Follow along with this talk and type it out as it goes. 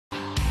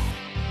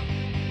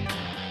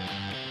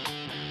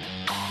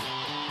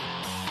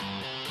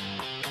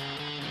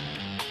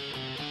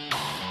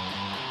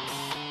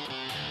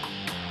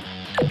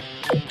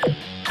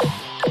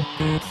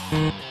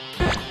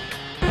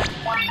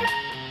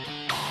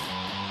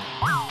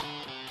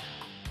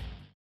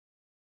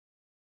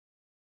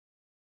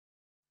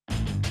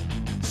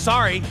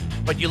sorry,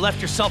 but you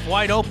left yourself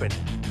wide open.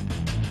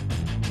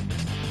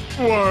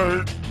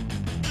 What?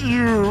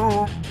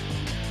 You...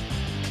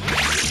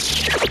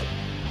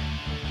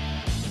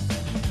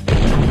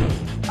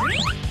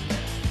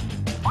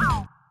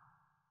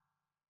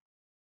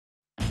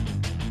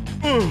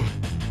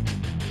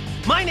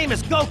 My name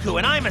is Goku,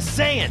 and I'm a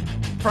Saiyan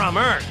from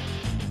Earth.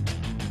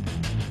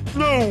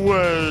 No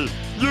way!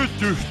 You're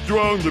too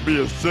strong to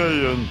be a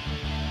Saiyan.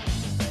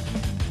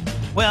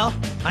 Well,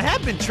 I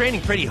have been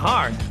training pretty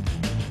hard.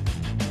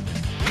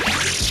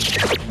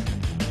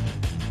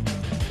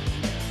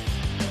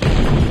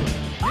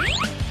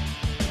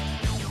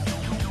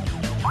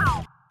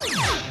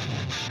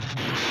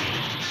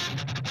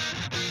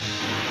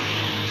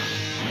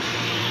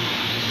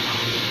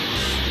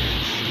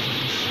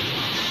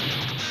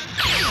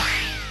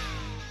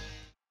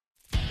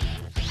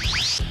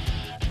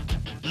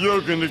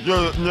 You're gonna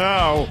get it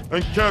now,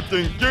 and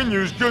Captain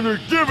Ginyu's gonna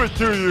give it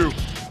to you!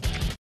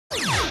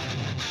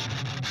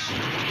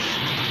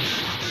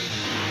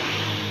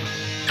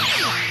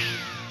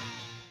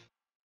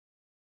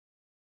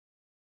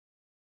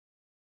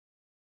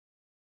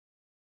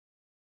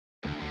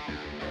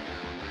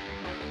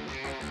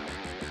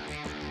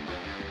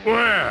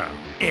 Well,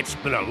 it's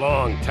been a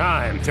long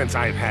time since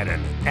I've had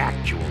an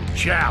actual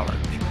challenge.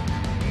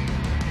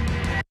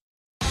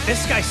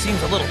 This guy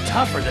seems a little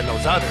tougher than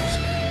those others.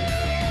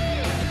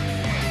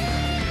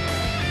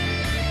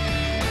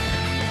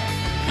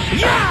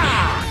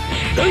 Yeah!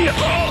 Yeah!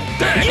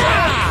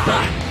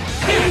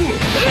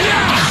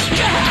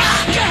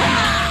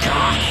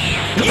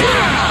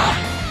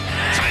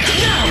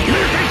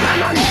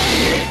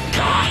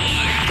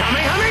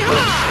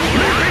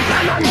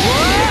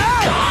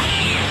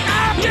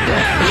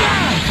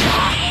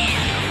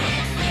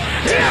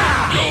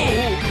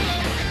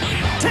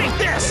 Take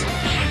this!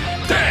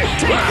 Take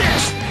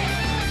this!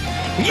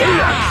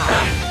 Yeah!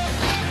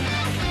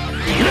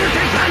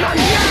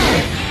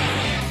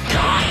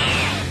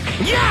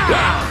 Yeah!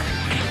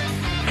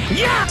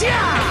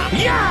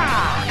 Yeah!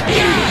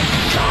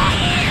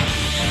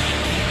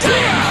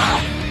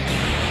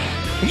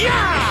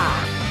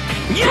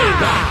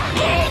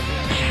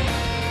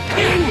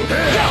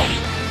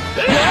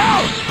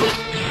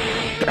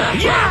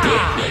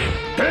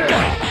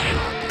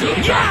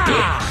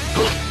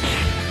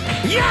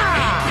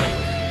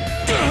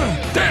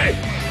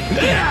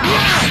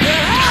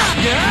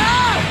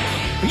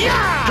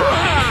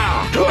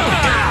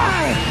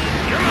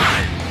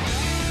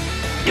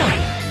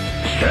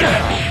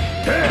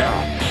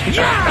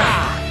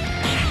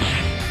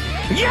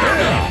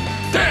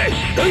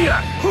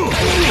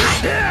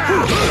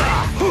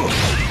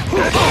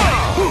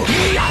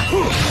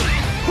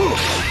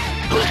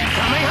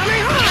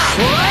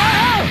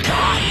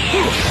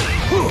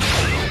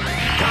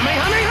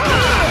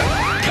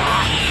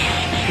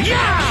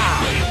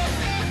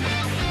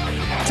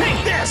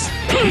 Take this!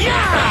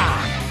 Yeah!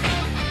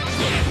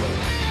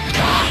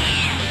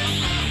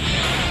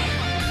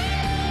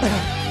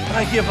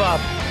 I give up.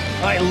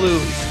 I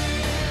lose.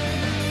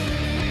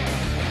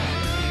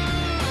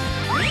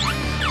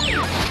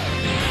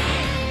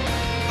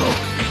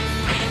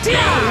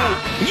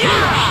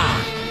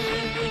 Yeah!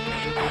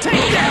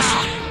 Take this!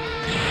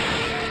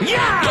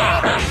 Yeah!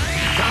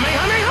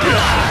 Kamehameha!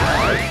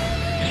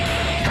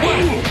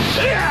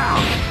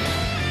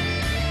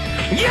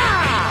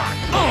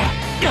 Yeah! Oh!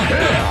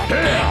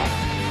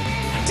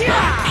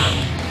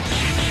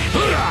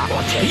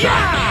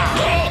 Yeah!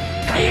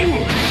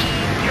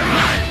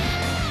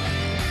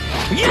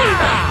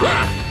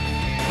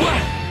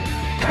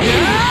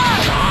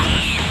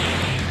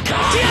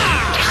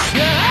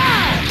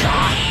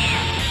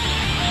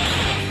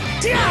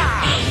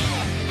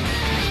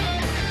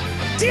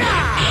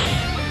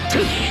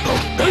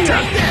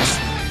 Take this!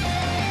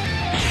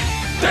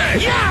 Yo!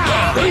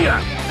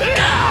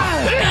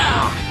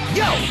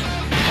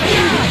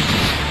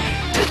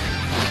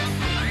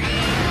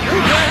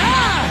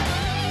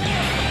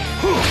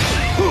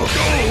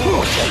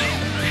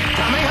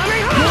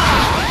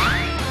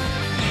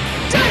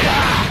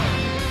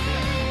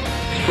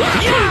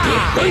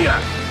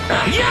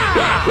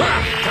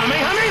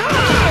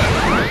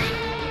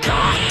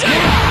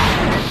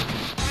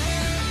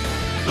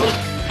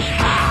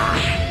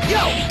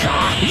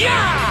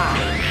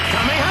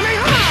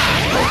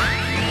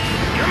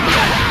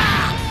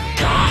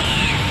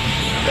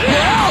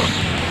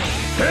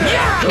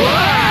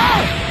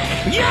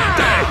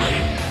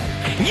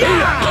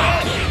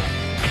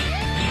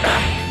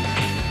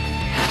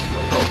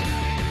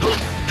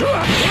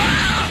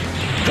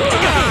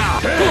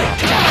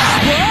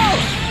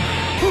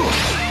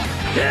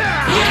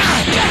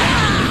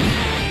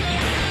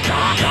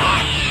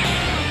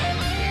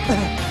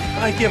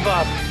 I give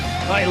up.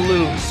 I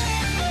lose.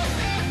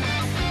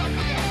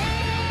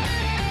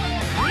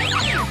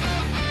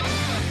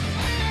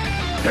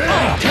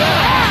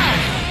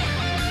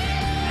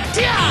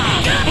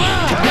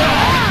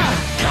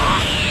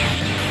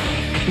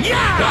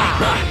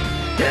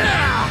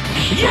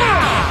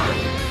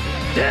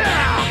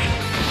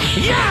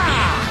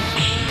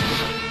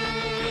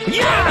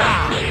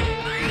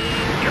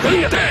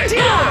 Take this!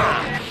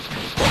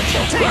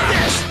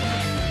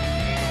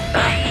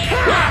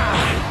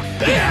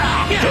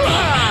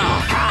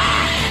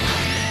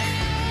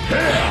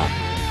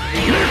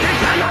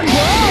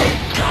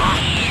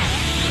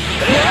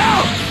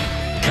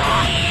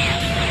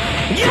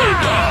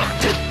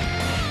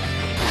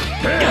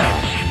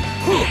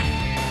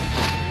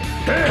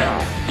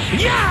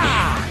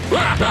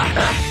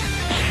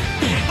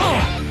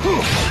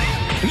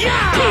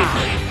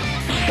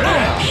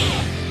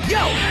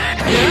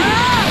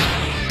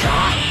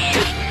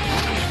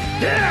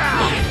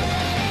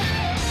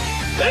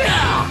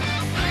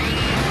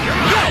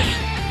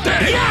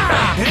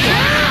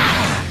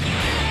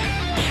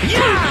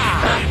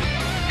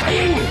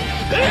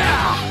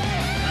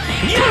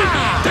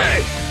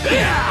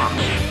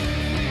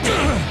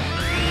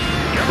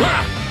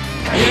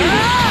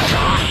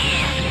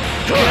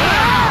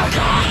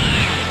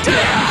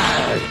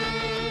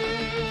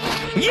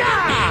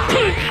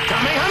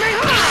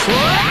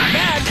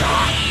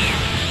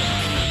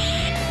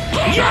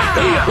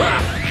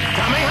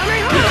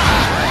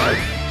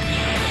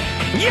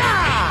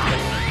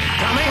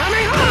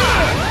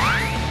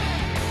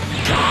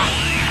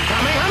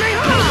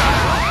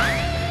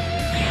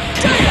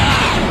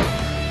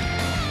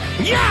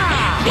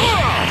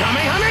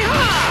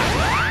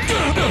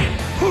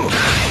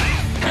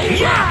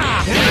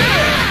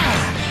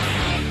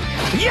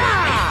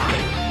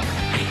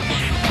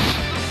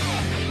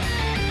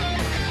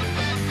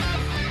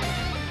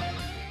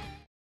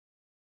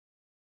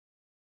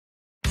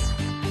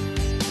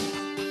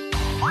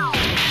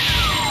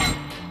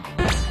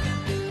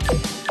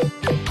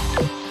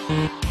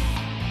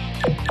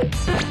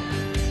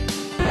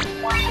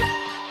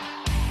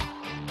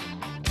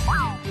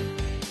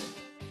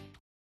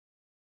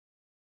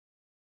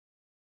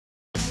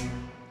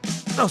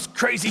 Those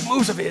crazy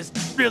moves of his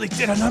really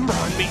did a number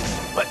on me,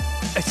 but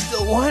I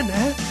still won,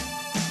 eh?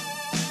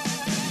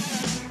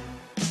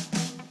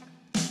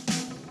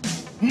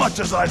 Much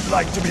as I'd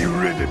like to be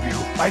rid of you,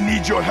 I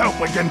need your help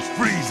against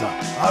Frieza.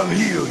 I'll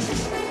heal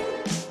you.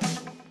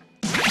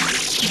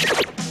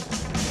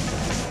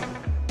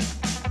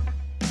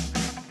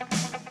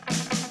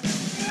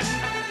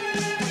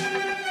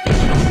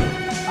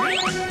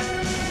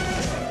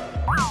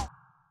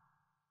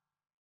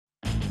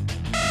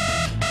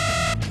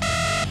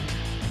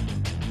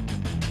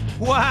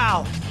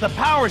 Wow! The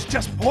power's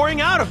just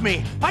pouring out of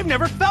me! I've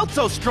never felt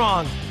so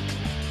strong!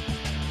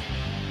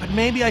 But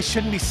maybe I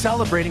shouldn't be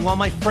celebrating while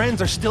my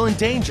friends are still in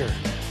danger.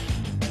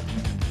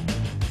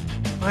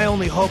 I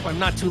only hope I'm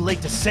not too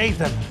late to save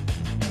them.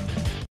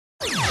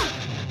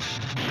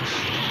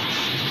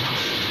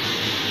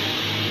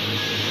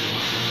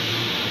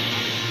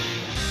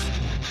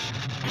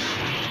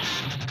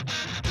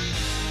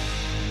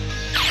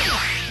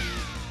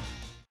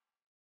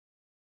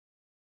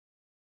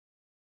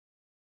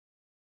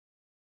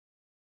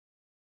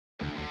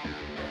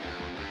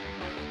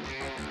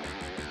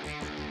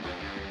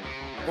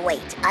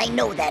 Wait, I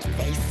know that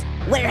face.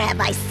 Where have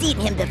I seen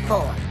him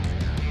before?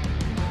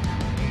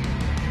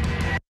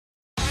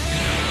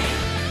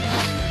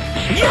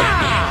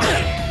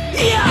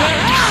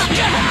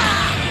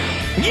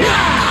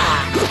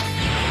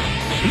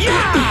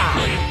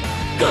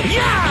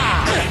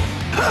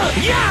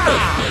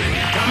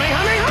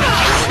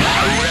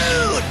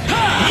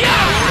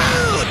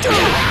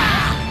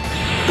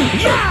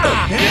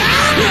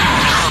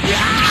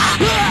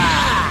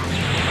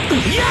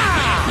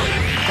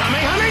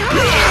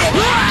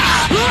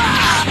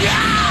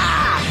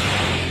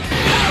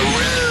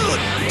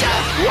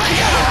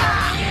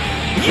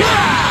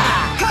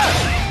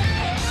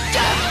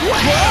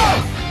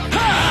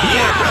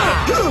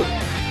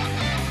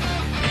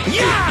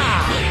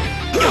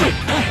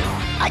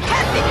 I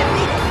can't be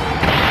defeated!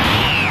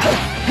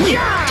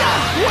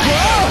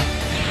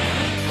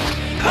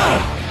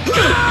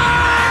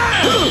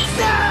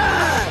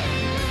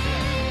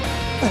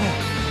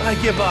 I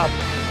give up.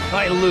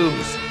 I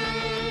lose.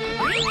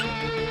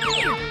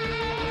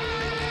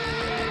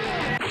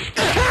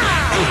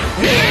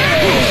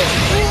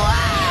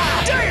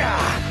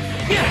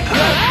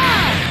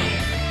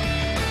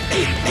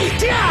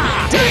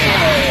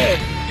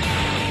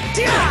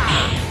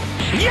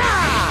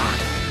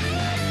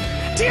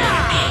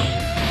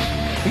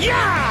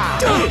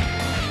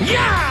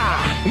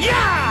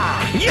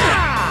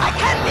 I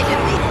can't be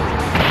defeated!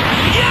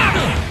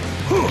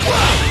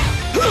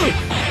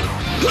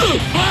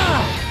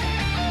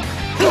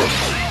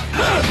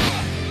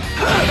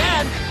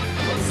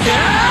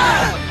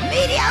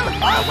 Medium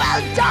or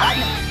well done!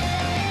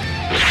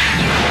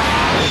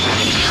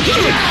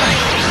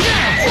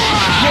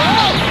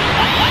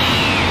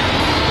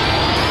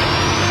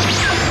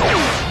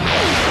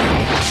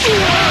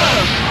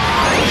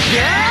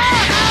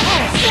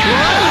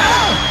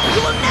 You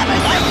will never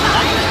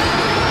survive!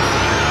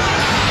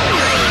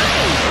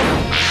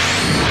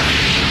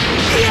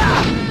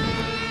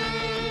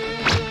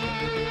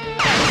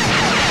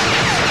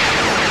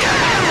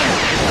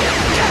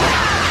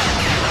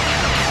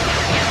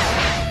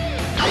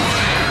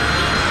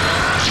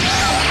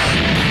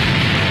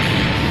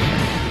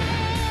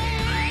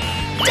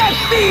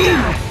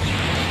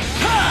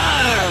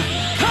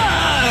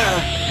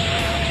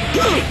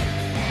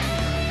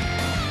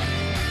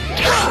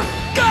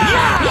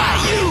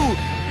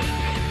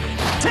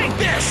 Take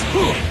this!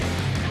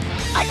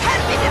 I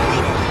can't be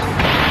defeated!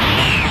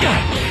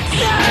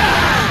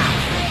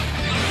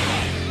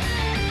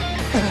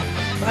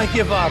 I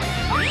give up.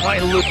 I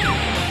lose.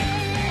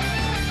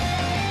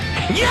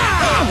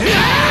 Yeah!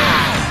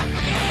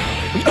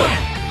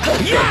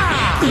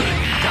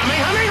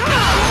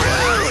 Kamehameha!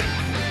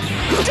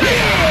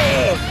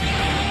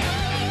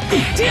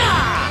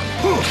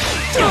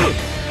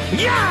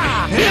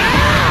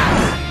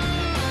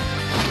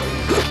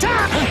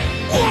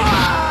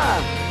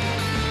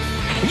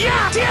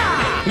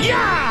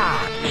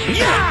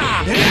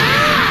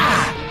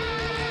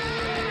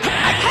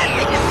 I can't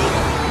be defeated!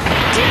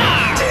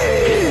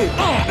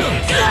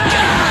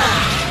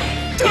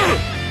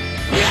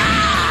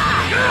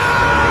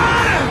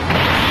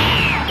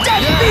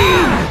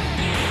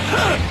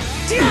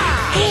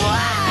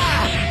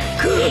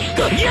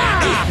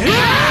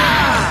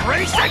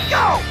 Ready, set,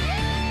 go!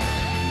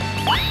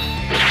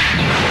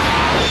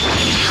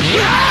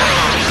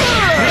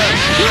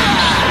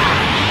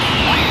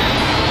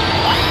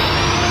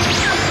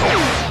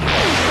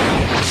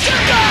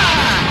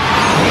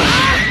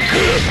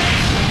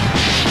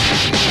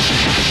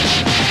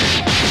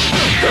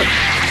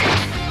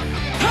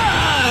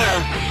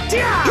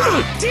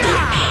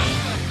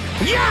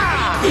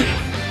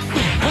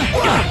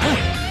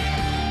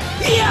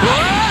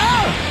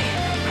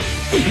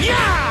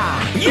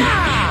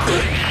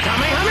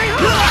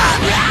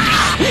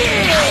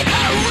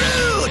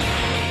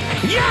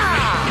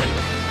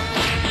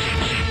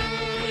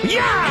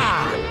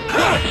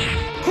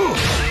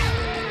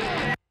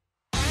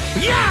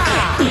 Yeah!